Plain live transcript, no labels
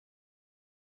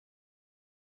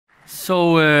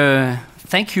So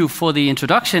thank you for the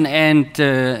introduction, and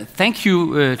thank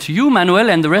you to you, Manuel,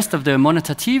 and the rest of the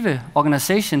Monetative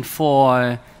organization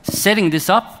for setting this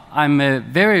up. I'm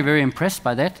very, very impressed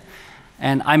by that.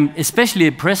 And I'm especially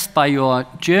impressed by your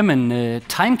German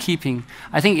timekeeping.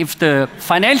 I think if the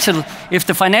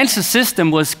financial system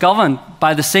was governed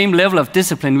by the same level of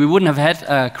discipline, we wouldn't have had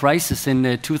a crisis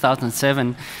in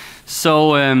 2007.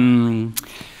 So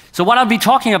what I'll be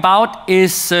talking about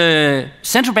is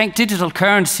central bank digital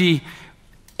currency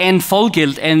and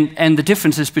Vollgeld and the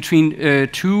differences between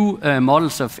two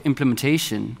models of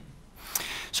implementation.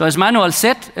 So as Manuel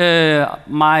said,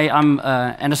 I'm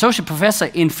an associate professor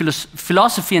in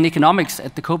philosophy and economics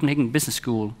at the Copenhagen Business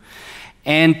School.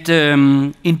 And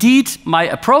indeed, my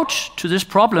approach to this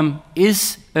problem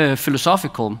is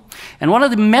philosophical. And one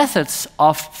of the methods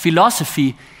of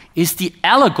philosophy is the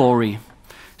allegory.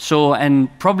 So, and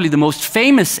probably the most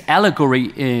famous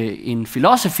allegory in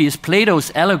philosophy is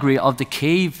Plato's allegory of the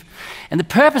cave. And the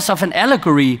purpose of an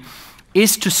allegory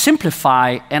is to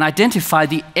simplify and identify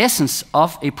the essence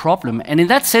of a problem. And in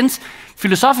that sense,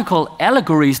 philosophical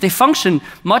allegories, they function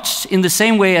much in the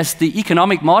same way as the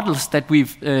economic models that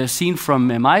we've seen from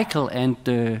Michael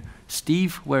and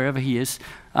Steve, wherever he is.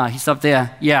 He's up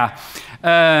there, yeah.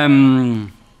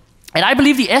 And I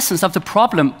believe the essence of the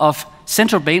problem of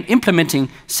implementing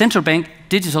central bank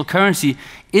digital currency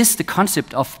is the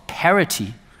concept of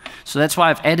parity. So that's why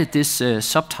I've added this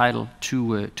subtitle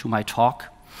to my talk.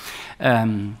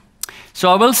 So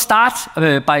I will start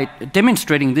by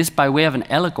demonstrating this by way of an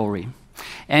allegory.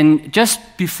 And just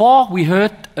before we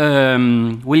heard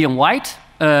William White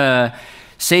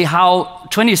say how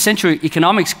 20th century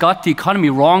economics got the economy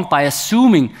wrong by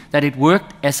assuming that it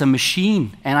worked as a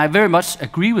machine. And I very much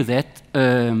agree with that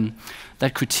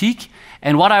critique.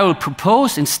 And what I will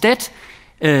propose instead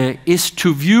is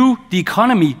to view the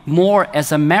economy more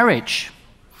as a marriage.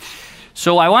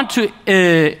 So I want to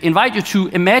invite you to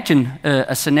imagine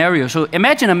a scenario. So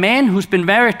imagine a man who's been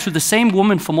married to the same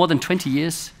woman for more than 20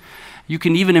 years. You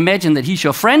can even imagine that he's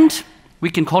your friend.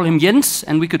 We can call him Jens,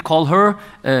 and we could call her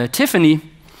Tiffany.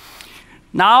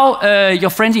 Now, your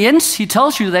friend Jens, he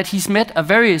tells you that he's met a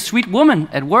very sweet woman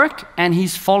at work, and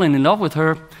he's fallen in love with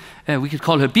her. We could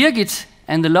call her Birgit,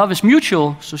 and the love is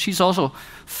mutual, so she's also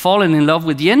fallen in love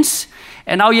with Jens.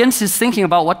 And now Jens is thinking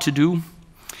about what to do.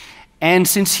 And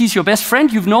since he's your best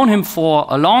friend, you've known him for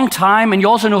a long time, and you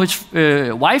also know his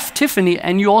wife, Tiffany,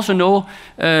 and you also know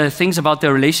things about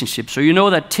their relationship. So you know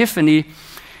that Tiffany,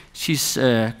 she's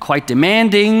quite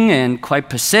demanding and quite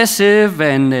possessive,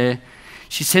 and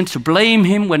she tends to blame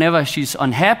him whenever she's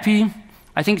unhappy.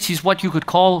 I think she's what you could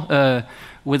call,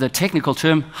 with a technical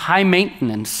term, high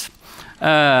maintenance.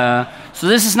 So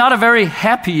this is not a very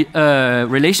happy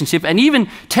relationship. And even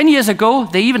 10 years ago,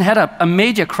 they even had a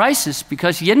major crisis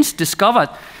because Jens discovered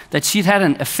that she'd had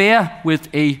an affair with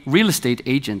a real estate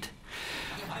agent.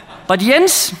 But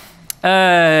Jens,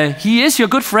 he is your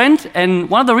good friend, and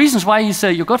one of the reasons why he's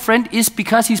your good friend is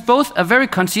because he's both a very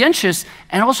conscientious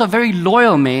and also a very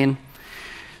loyal man.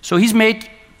 So he's made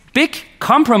big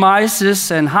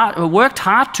compromises and worked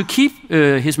hard to keep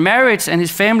his marriage and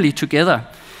his family together.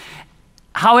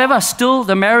 However, still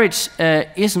the marriage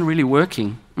isn't really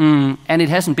working, and it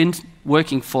hasn't been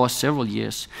working for several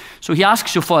years. So he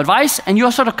asks you for advice, and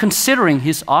you're sort of considering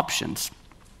his options.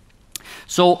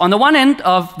 So on the one end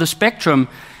of the spectrum,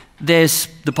 there's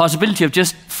the possibility of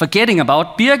just forgetting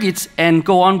about Birgit and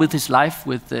go on with his life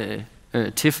with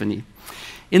Tiffany.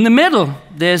 In the middle,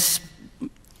 there's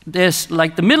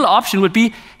like the middle option would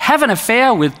be have an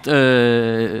affair with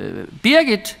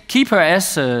Birgit, keep her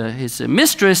as his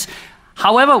mistress,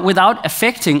 however, without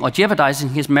affecting or jeopardizing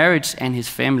his marriage and his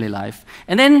family life.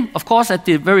 And then, of course, at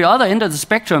the very other end of the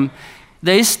spectrum,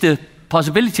 there is the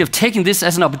possibility of taking this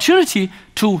as an opportunity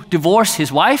to divorce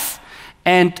his wife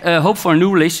and hope for a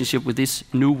new relationship with this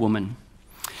new woman.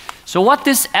 So what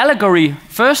this allegory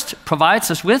first provides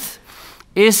us with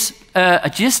is a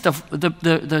gist of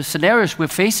the scenarios we're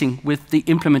facing with the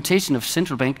implementation of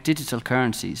central bank digital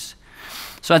currencies.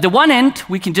 So at the one end,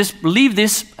 we can just leave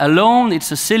this alone.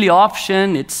 It's a silly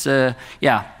option. It's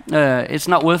it's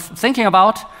not worth thinking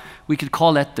about. We could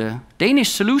call that the Danish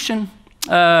solution.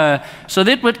 So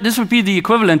this would be the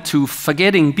equivalent to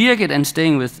forgetting Birgit and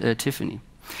staying with Tiffany.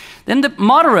 Then the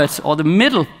moderate or the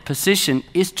middle position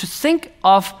is to think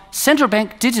of central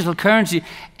bank digital currency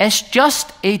as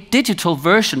just a digital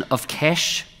version of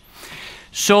cash.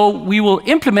 So we will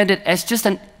implement it as just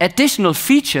an additional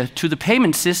feature to the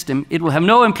payment system. It will have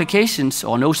no implications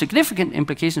or no significant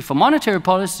implications for monetary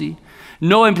policy,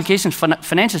 no implications for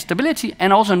financial stability,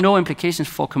 and also no implications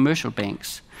for commercial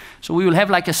banks. So we will have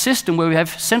like a system where we have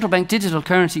central bank digital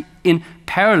currency in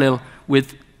parallel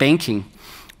with banking.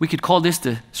 We could call this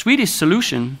the Swedish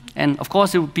solution, and of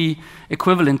course it would be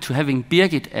equivalent to having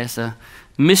Birgit as a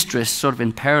mistress, sort of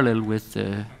in parallel with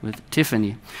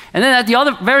Tiffany. And then at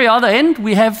the very other end,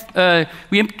 we have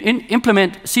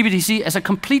implement CBDC as a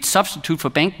complete substitute for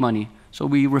bank money. So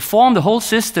we reform the whole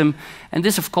system, and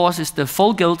this, of course, is the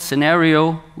Vollgeld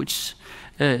scenario, which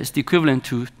is the equivalent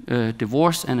to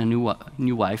divorce and a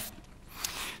new wife.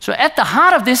 So at the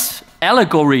heart of this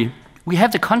allegory, we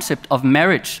have the concept of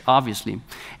marriage, obviously.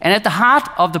 And at the heart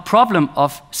of the problem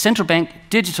of central bank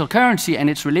digital currency and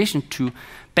its relation to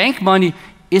bank money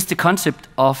is the concept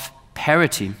of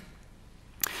parity.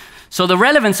 So the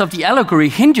relevance of the allegory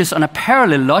hinges on a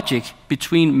parallel logic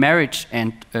between marriage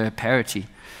and parity.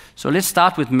 So let's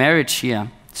start with marriage here.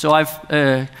 So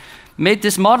I've made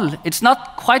this model. It's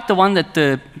not quite the one that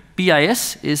the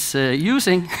BIS is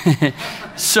using.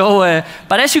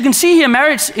 But as you can see here,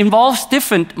 marriage involves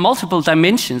multiple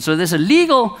dimensions. So there's a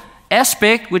legal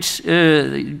aspect, which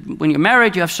when you're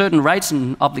married, you have certain rights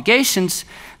and obligations.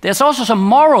 There's also some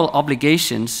moral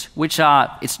obligations, which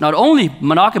are, it's not only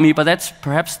monogamy, but that's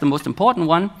perhaps the most important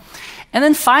one. And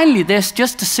then finally, there's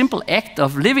just the simple act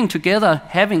of living together,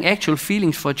 having actual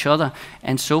feelings for each other,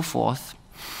 and so forth.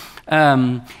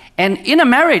 And in a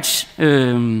marriage,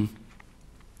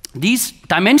 these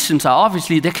dimensions are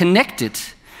obviously, they're connected.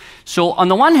 So on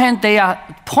the one hand, they are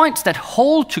points that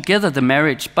hold together the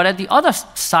marriage, but at the other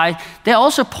side, they're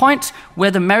also points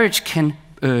where the marriage can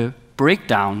break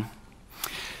down.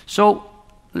 So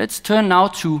let's turn now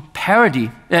to parity.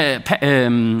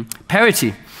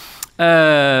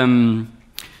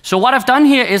 So what I've done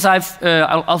here is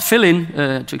I'll fill in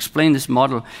to explain this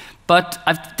model, but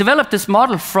I've developed this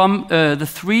model from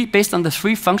based on the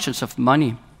three functions of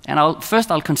money. And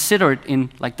I'll consider it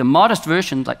in like the modest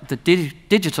version, like the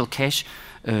digital cash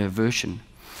version.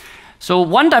 So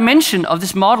one dimension of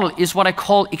this model is what I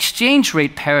call exchange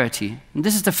rate parity. And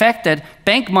this is the fact that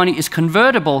bank money is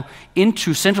convertible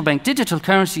into central bank digital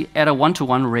currency at a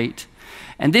 1-to-1 rate.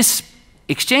 And this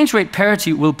exchange rate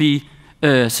parity will be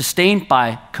sustained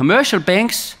by commercial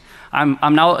banks.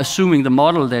 I'm now assuming the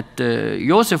model that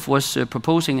Joseph was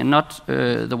proposing and not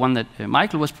the one that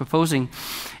Michael was proposing.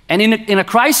 And in a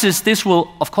crisis, this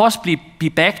will, of course, be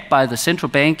backed by the central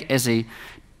bank as a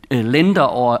lender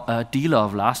or a dealer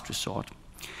of last resort.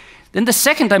 Then the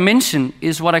second dimension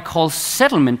is what I call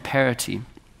settlement parity.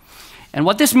 And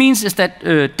what this means is that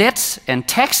debts and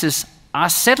taxes are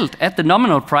settled at the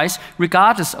nominal price,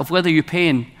 regardless of whether you pay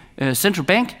in central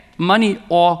bank money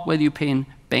or whether you pay in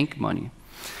bank money.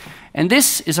 And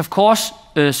this is, of course,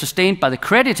 sustained by the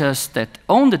creditors that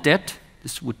own the debt.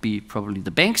 This would be probably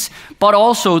the banks, but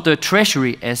also the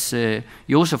treasury, as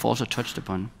Joseph also touched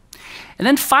upon. And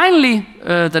then finally,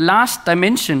 the last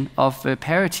dimension of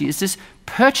parity is this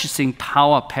purchasing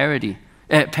power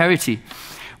parity,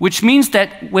 which means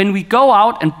that when we go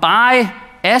out and buy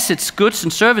assets, goods,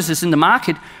 and services in the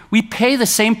market, we pay the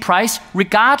same price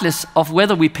regardless of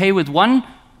whether we pay with one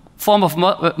form of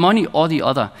money or the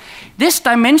other. This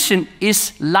dimension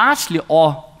is largely,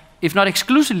 or if not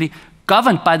exclusively,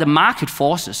 governed by the market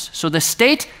forces. So the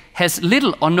state has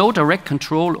little or no direct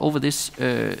control over this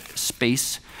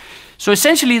space. So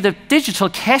essentially, the digital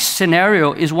cash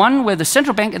scenario is one where the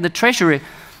central bank and the treasury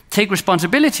take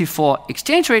responsibility for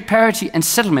exchange rate parity and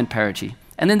settlement parity.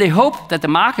 And then they hope that the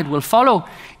market will follow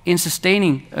in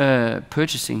sustaining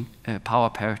purchasing power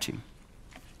parity.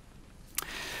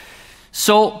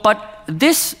 So, but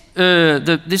this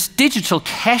digital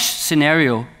cash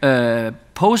scenario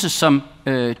poses some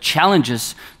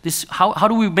challenges. How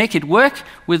do we make it work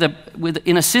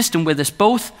in a system where there's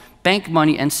both bank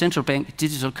money and central bank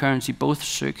digital currency both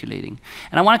circulating?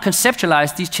 And I want to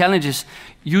conceptualize these challenges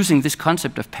using this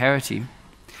concept of parity.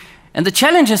 And the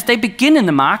challenges, they begin in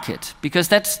the market, because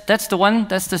that's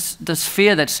the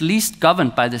sphere that's least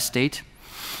governed by the state.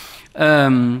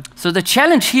 So the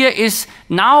challenge here is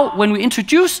now when we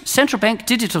introduce central bank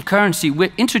digital currency,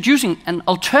 we're introducing an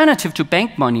alternative to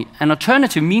bank money, an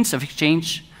alternative means of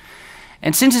exchange.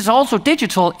 And since it's also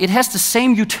digital, it has the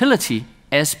same utility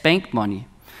as bank money.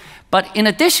 But in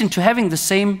addition to having the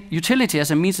same utility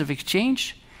as a means of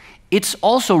exchange, it's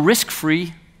also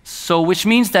risk-free, so which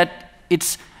means that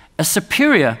it's a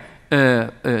superior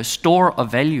store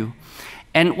of value.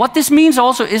 And what this means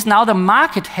also is now the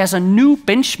market has a new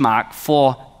benchmark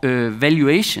for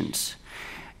valuations.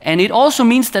 And it also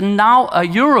means that now a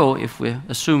euro, if we're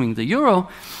assuming the euro,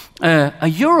 a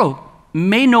euro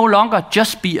may no longer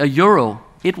just be a euro.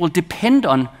 It will depend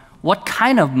on what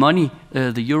kind of money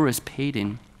the euro is paid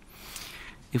in.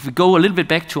 if we go a little bit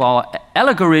back to our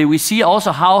allegory, we see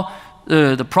also how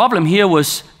the problem here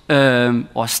was,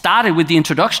 or started with the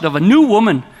introduction of a new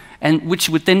woman, and which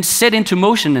would then set into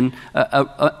motion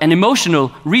an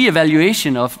emotional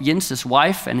re-evaluation of Jens's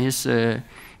wife and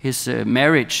his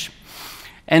marriage.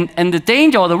 And the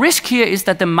danger or the risk here is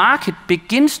that the market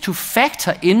begins to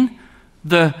factor in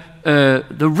the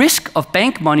risk of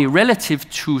bank money relative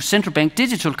to central bank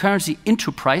digital currency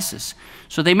into prices.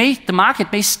 So the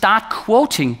market may start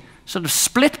quoting sort of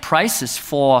split prices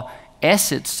for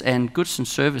assets and goods and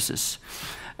services.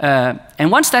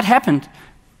 And once that happened,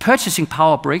 purchasing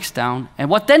power breaks down. And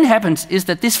what then happens is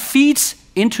that this feeds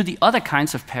into the other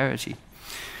kinds of parity.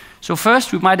 So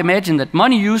first, we might imagine that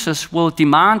money users will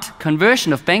demand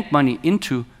conversion of bank money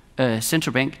into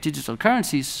central bank digital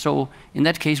currencies. So in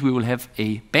that case, we will have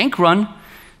a bank run.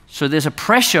 So there's a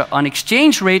pressure on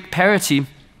exchange rate parity.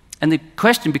 And the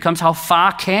question becomes, how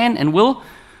far can and will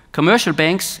commercial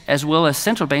banks as well as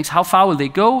central banks, how far will they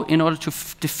go in order to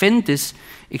defend this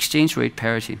exchange rate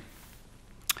parity?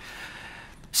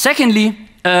 Secondly,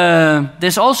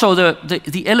 there's also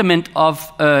the element of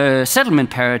settlement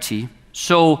parity.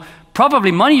 So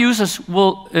probably money users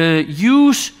will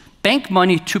use bank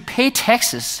money to pay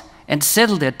taxes and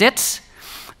settle their debts.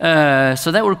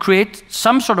 So that will create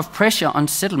some sort of pressure on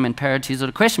settlement parity. So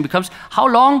the question becomes, how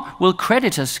long will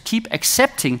creditors keep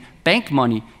accepting bank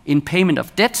money in payment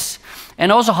of debts?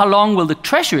 And also, how long will the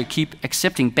treasury keep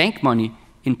accepting bank money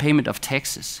in payment of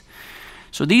taxes?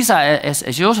 So these are, as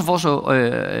Joseph also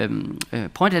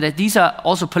pointed at, these are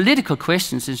also political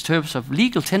questions in terms of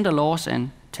legal tender laws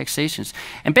and taxations.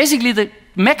 And basically the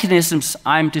mechanisms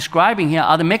I'm describing here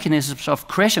are the mechanisms of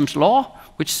Gresham's law,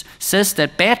 which says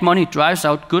that bad money drives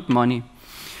out good money.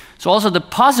 So also the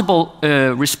possible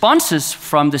responses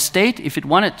from the state, if it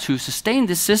wanted to sustain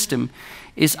this system,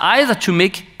 is either to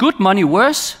make good money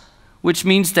worse, which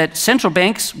means that central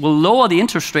banks will lower the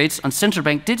interest rates on central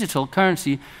bank digital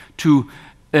currency to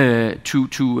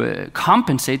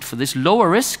compensate for this lower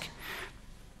risk.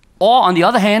 Or on the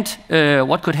other hand,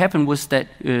 what could happen was that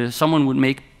someone would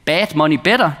make bad money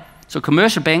better, so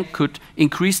commercial bank could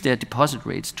increase their deposit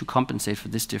rates to compensate for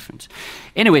this difference.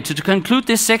 Anyway, to conclude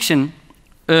this section,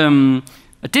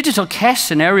 a digital cash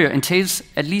scenario entails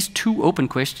at least two open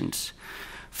questions.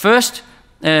 First,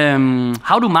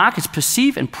 how do markets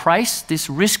perceive and price this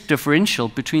risk differential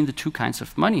between the two kinds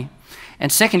of money?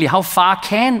 And secondly, how far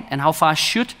can and how far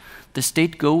should the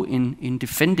state go in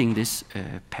defending this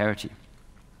parity?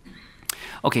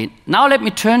 Okay, now let me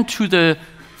turn to the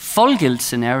Vollgeld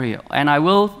scenario. And I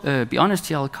will be honest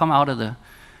here, I'll come out of the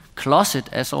closet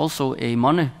as also a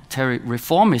monetary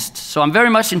reformist. So I'm very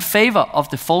much in favor of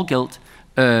the Vollgeld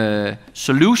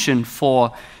solution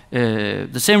for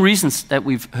the same reasons that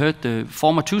we've heard the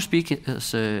former two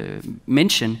speakers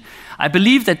mention. I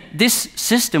believe that this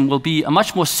system will be a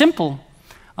much more simple,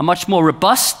 a much more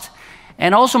robust,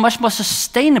 and also much more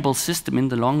sustainable system in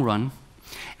the long run.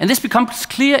 And this becomes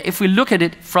clear if we look at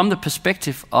it from the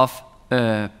perspective of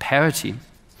parity.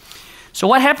 So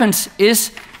what happens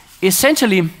is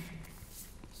essentially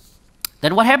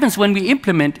that what happens when we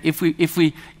implement, if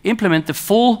we implement the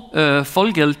full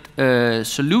Vollgeld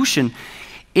solution,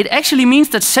 it actually means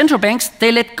that central banks,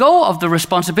 they let go of the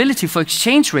responsibility for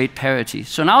exchange rate parity.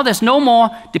 So now there's no more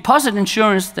deposit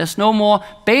insurance, there's no more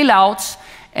bailouts,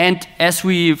 and as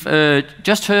we've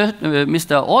just heard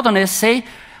Mr. Ordonez say,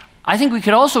 I think we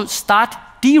could also start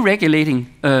deregulating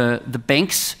the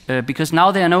banks because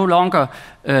now they are no longer,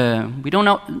 we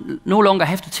no longer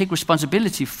have to take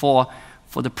responsibility for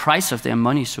the price of their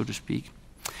money, so to speak.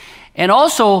 And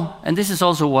also, and this is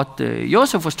also what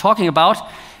Joseph was talking about,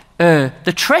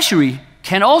 the treasury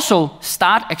can also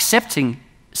start accepting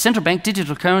central bank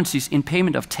digital currencies in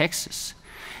payment of taxes.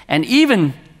 And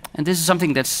even, and this is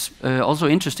something that's also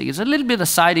interesting, it's a little bit a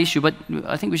side issue, but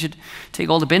I think we should take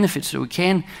all the benefits that we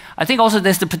can. I think also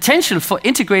there's the potential for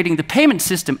integrating the payment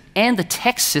system and the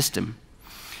tax system.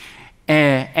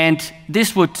 And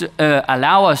this would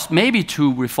allow us maybe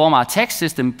to reform our tax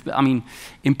system, I mean,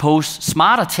 impose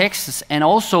smarter taxes and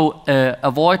also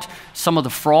avoid some of the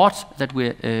fraud that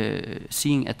we're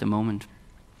seeing at the moment.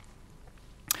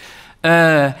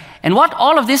 And what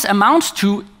all of this amounts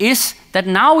to is that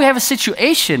now we have a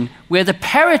situation where the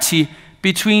parity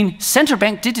between central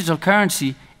bank digital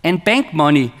currency and bank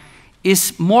money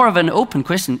is more of an open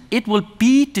question. It will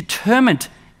be determined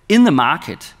in the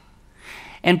market.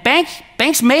 And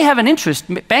banks may have an interest.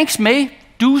 Banks may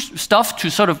do stuff to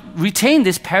sort of retain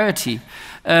this parity.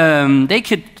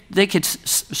 They could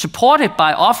support it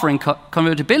by offering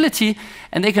convertibility,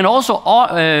 and they can also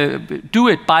do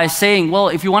it by saying, well,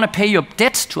 if you want to pay your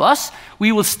debts to us,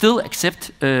 we will still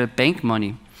accept bank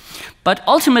money. But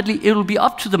ultimately, it will be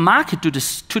up to the market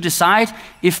to decide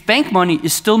if bank money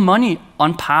is still money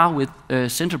on par with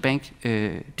central bank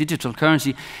digital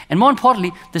currency. And more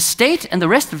importantly, the state and the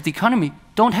rest of the economy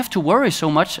don't have to worry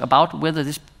so much about whether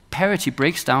this parity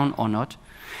breaks down or not.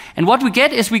 And what we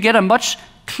get is we get a much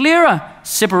clearer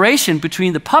separation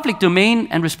between the public domain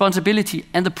and responsibility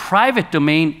and the private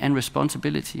domain and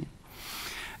responsibility.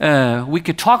 We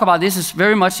could talk about this is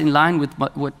very much in line with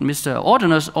what Mr.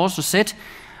 Ordonez also said.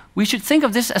 We should think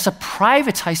of this as a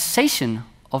privatization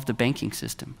of the banking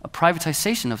system, a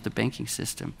privatization of the banking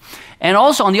system. And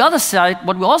also on the other side,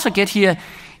 what we also get here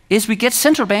is we get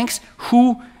central banks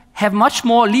who have much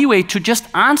more leeway to just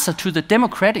answer to the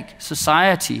democratic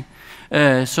society.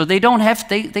 So they don't have,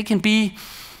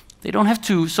 they don't have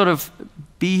to sort of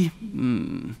be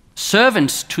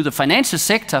servants to the financial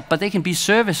sector, but they can be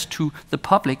service to the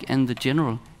public and the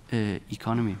general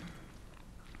economy.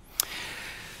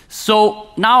 So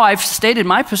now I've stated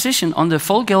my position on the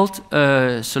Vollgeld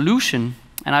solution,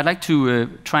 and I'd like to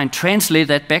try and translate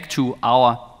that back to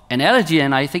our analogy,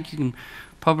 and I think you can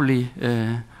probably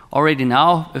already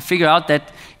now figure out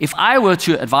that if I were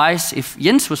to advise, if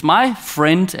Jens was my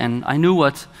friend and I knew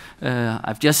what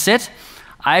I've just said,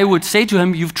 I would say to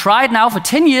him, you've tried now for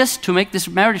 10 years to make this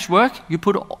marriage work, you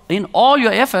put in all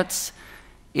your efforts,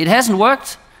 it hasn't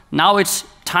worked, now it's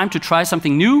time to try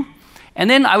something new. And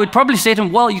then I would probably say to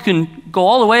him, well, you can go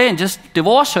all the way and just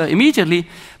divorce her immediately.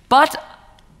 But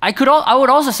I would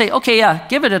also say, okay, yeah,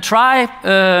 give it a try,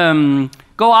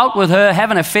 go out with her,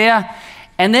 have an affair.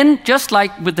 And then just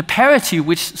like with the parity,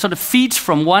 which sort of feeds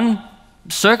from one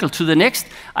circle to the next,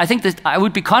 I think that I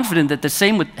would be confident that the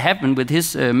same would happen with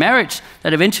his marriage,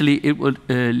 that eventually it would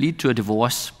lead to a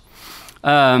divorce.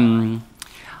 I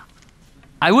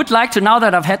would like to, now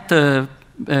that I've had the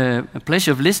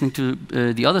pleasure of listening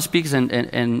to the other speakers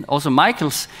and also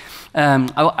Michael's,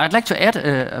 I'd like to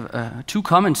add 2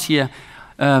 comments here.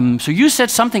 So you said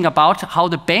something about how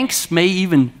the banks may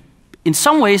even in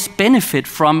some ways benefit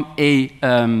from a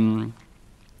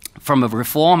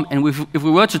reform, and if we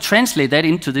were to translate that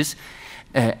into this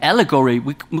allegory,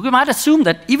 we might assume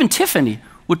that even Tiffany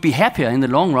would be happier in the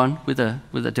long run with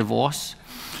a divorce.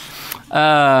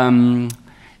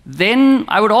 Then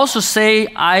I would also say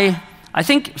I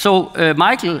think so.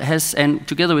 Michael has, and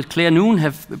together with Claire Noon,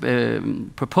 have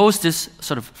proposed this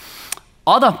sort of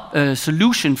other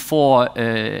solution for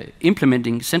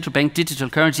implementing central bank digital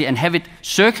currency and have it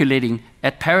circulating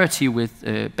at parity with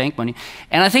bank money.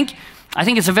 And I think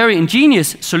it's a very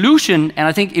ingenious solution. And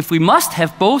I think if we must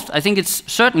have both, I think it's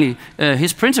certainly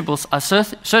his principles are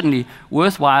certainly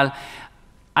worthwhile.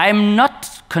 I'm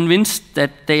not convinced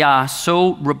that they are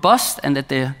so robust and that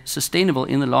they're sustainable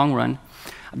in the long run.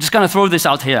 I'm just going to throw this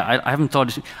out here. I haven't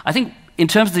thought it. I think in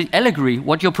terms of the allegory,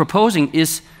 what you're proposing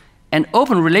is an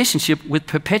open relationship with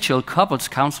perpetual couples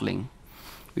counseling.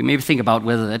 We maybe think about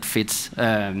whether that fits.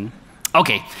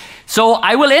 Okay, so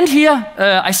I will end here.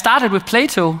 I started with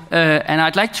Plato, and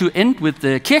I'd like to end with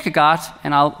Kierkegaard,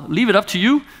 and I'll leave it up to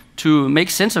you to make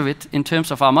sense of it in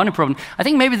terms of our money problem. I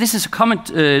think maybe this is a comment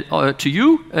to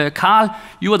you, Carl.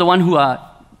 You are the one who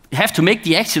have to make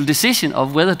the actual decision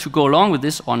of whether to go along with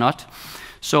this or not.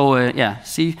 So yeah,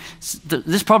 see,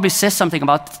 this probably says something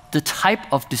about the type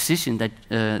of decision that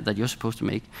you're supposed to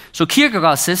make. So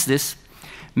Kierkegaard says this: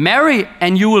 marry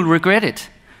and you will regret it.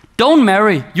 Don't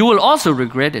marry, you will also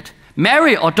regret it.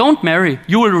 Marry or don't marry,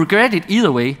 you will regret it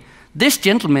either way. This,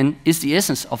 gentleman, is the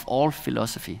essence of all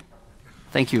philosophy.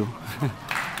 Thank you.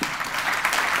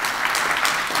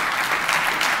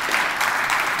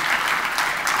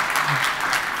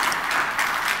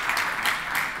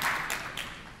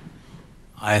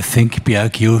 I think,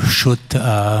 Bjerg, you should,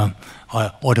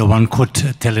 or the one could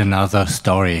tell another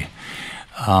story.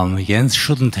 Jens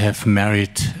shouldn't have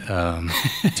married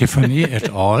Tiffany at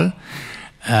all,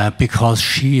 because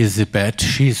she is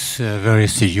she's very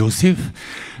seductive,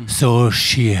 so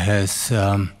she has,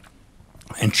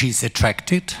 and she's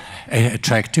attractive,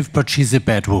 but she's a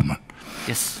bad woman.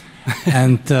 Yes.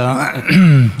 And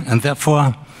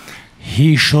therefore,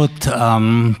 he should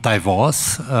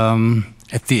divorce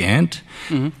at the end.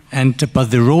 Mm-hmm.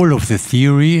 But the role of the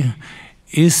theory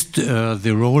is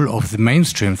the role of the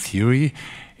mainstream theory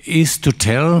is to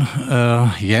tell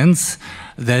Jens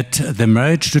that the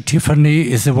marriage to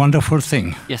Tiffany is a wonderful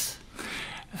thing. Yes.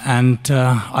 And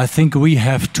I think we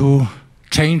have to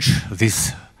change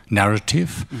this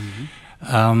narrative,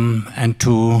 mm-hmm. And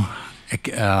to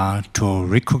to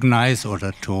recognize or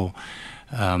to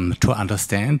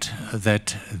understand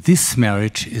that this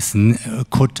marriage is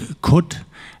could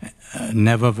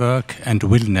never work and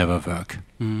will never work.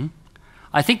 Mm-hmm.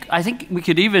 I think we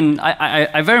could even.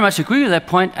 I very much agree with that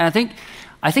point. And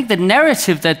I think the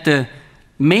narrative that the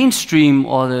mainstream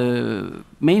or the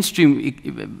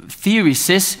mainstream theory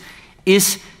says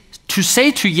is to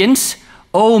say to Jens,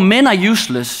 "Oh, men are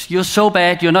useless. You're so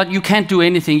bad. You can't do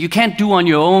anything. You can't do on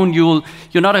your own. You're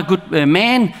not a good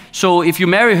man. So if you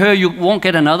marry her, you won't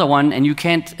get another one, and you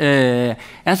can't." And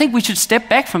I think we should step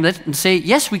back from that and say,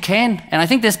 yes, we can. And I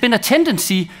think there's been a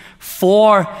tendency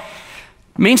for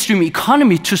mainstream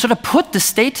economy to sort of put the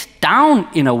state down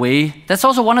in a way. That's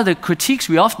also one of the critiques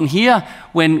we often hear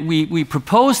when we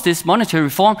propose this monetary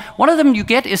reform. One of them you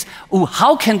get is, oh,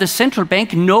 how can the central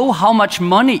bank know how much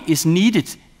money is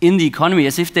needed in the economy,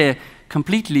 as if they're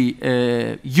completely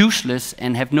useless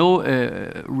and have no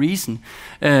reason.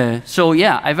 So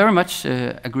yeah, I very much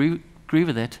agree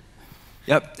with that.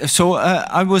 Yep. So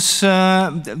I was,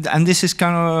 and this is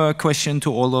kind of a question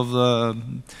to all of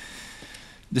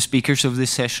the speakers of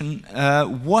this session.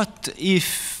 What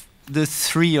if the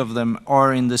three of them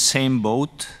are in the same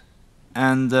boat,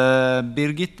 and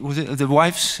Birgit, was it the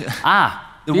wife's?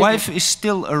 The wife is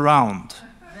still around.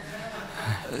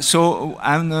 So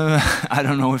I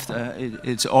don't know if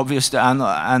it's obvious the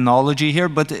analogy here,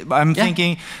 but I'm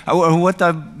thinking, what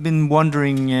I've been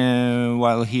wondering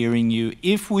while hearing you,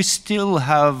 if we still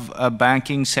have a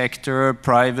banking sector,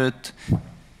 private,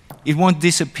 it won't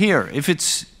disappear. If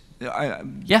it's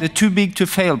the too big to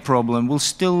fail problem will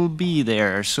still be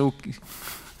there. So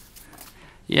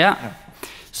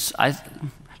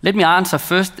let me answer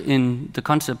first in the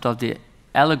concept of the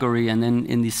allegory, and then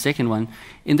in the second one.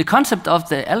 In the concept of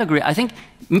the allegory, I think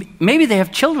maybe they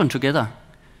have children together.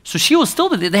 So she will still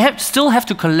be, they still have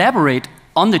to collaborate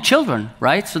on the children,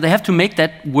 right? So they have to make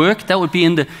that work. That would be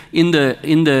in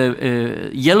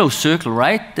the yellow circle,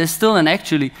 right? There's still an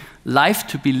actually life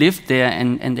to be lived there,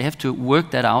 and they have to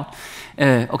work that out.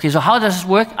 Okay, so how does this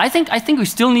work? I think we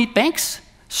still need banks.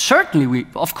 Certainly,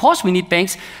 of course we need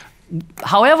banks.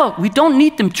 However, we don't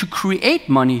need them to create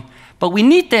money, but we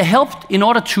need their help in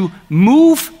order to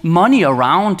move money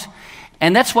around.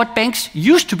 And that's what banks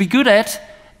used to be good at.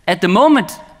 At the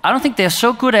moment, I don't think they're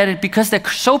so good at it because they're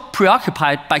so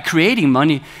preoccupied by creating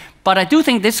money. But I do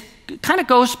think this kind of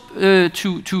goes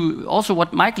to also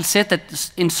what Michael said,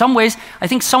 that in some ways, I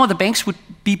think some of the banks would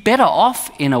be better off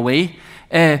in a way,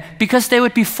 because they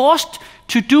would be forced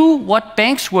to do what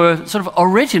banks were sort of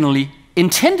originally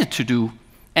intended to do.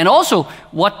 And also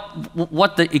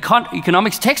what the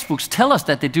economics textbooks tell us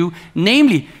that they do,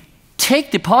 namely take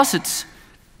deposits,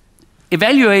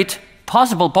 evaluate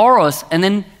possible borrowers, and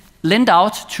then lend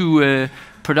out to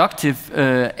productive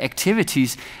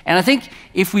activities. And I think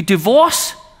if we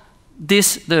divorce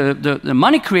this, the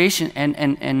money creation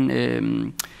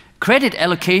and credit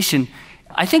allocation,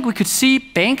 I think we could see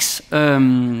banks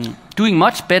doing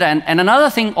much better. And another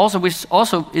thing also, which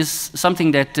also is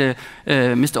something that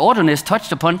Mr. Ordones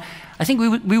touched upon, I think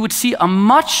we would see a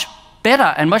much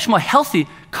better and much more healthy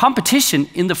competition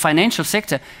in the financial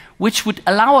sector, which would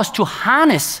allow us to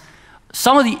harness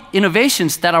some of the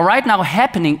innovations that are right now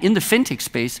happening in the fintech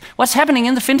space. What's happening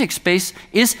in the fintech space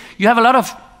is you have a lot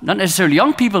of, not necessarily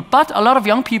young people, but a lot of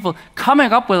young people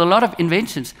coming up with a lot of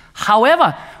inventions.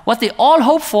 However, what they all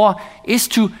hope for is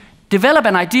to develop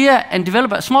an idea and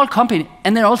develop a small company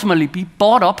and then ultimately be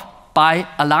bought up by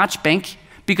a large bank.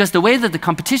 Because the way that the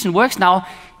competition works now,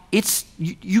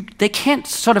 they can't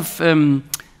sort of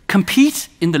compete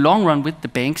in the long run with the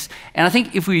banks. And I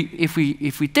think if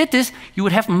we did this, you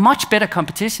would have much better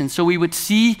competition. So we would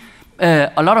see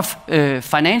a lot of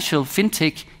financial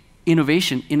fintech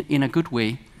innovation in a good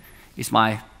way, is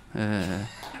my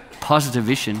positive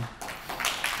vision.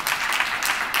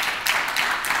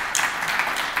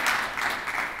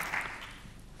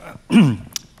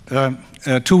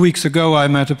 2 weeks ago, I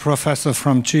met a professor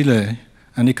from Chile,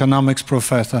 an economics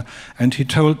professor, and he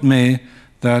told me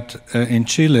that in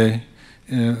Chile,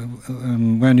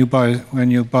 when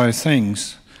you buy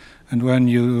things, and when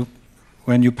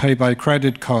you pay by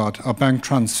credit card or bank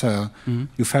transfer,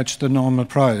 you fetch the normal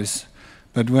price.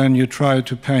 But when you try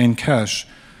to pay in cash,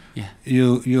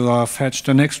 you are fetched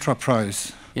an extra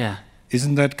price. Yeah.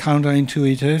 Isn't that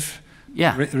counterintuitive?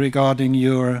 Yeah. Regarding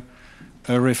your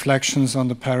reflections on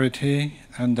the parity,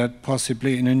 and that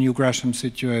possibly in a new Gresham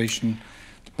situation,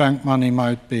 bank money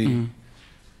might be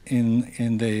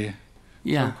in the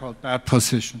so-called bad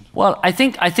position. Well, I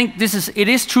think it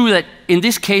is true that in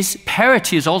this case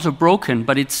parity is also broken,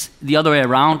 but it's the other way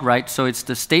around, right? So it's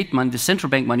the state money, the central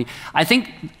bank money. I think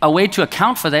a way to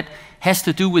account for that has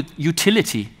to do with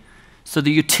utility. So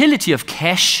the utility of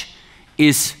cash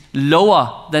is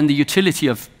lower than the utility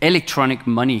of electronic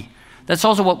money. That's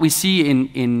also what we see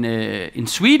in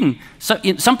Sweden. So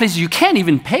in some places you can't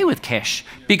even pay with cash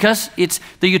because it's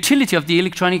the utility of the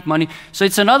electronic money. So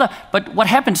it's another, but what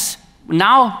happens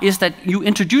now is that you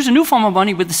introduce a new form of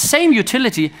money with the same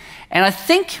utility, and I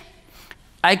think,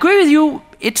 I agree with you,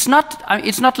 it's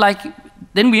not like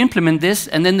then we implement this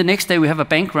and then the next day we have a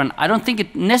bank run. I don't think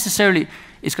it necessarily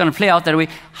is going to play out that way.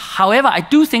 However, I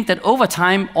do think that over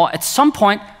time, or at some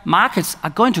point, markets are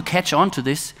going to catch on to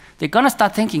this. They're going to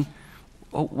start thinking,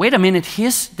 oh, wait a minute,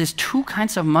 there's two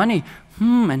kinds of money.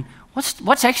 And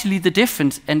what's actually the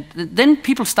difference? And then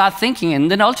people start thinking, and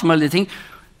then ultimately they think,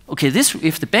 okay,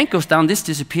 if the bank goes down, this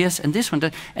disappears, and this one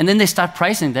does, and then they start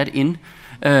pricing that in.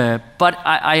 But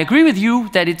I agree with you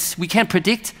that we can't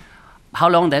predict how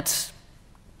long that's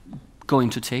going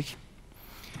to take.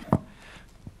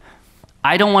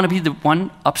 I don't want to be the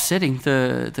one upsetting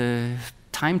the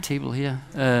timetable here.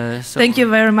 Thank you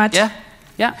very much.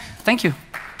 Yeah, thank you.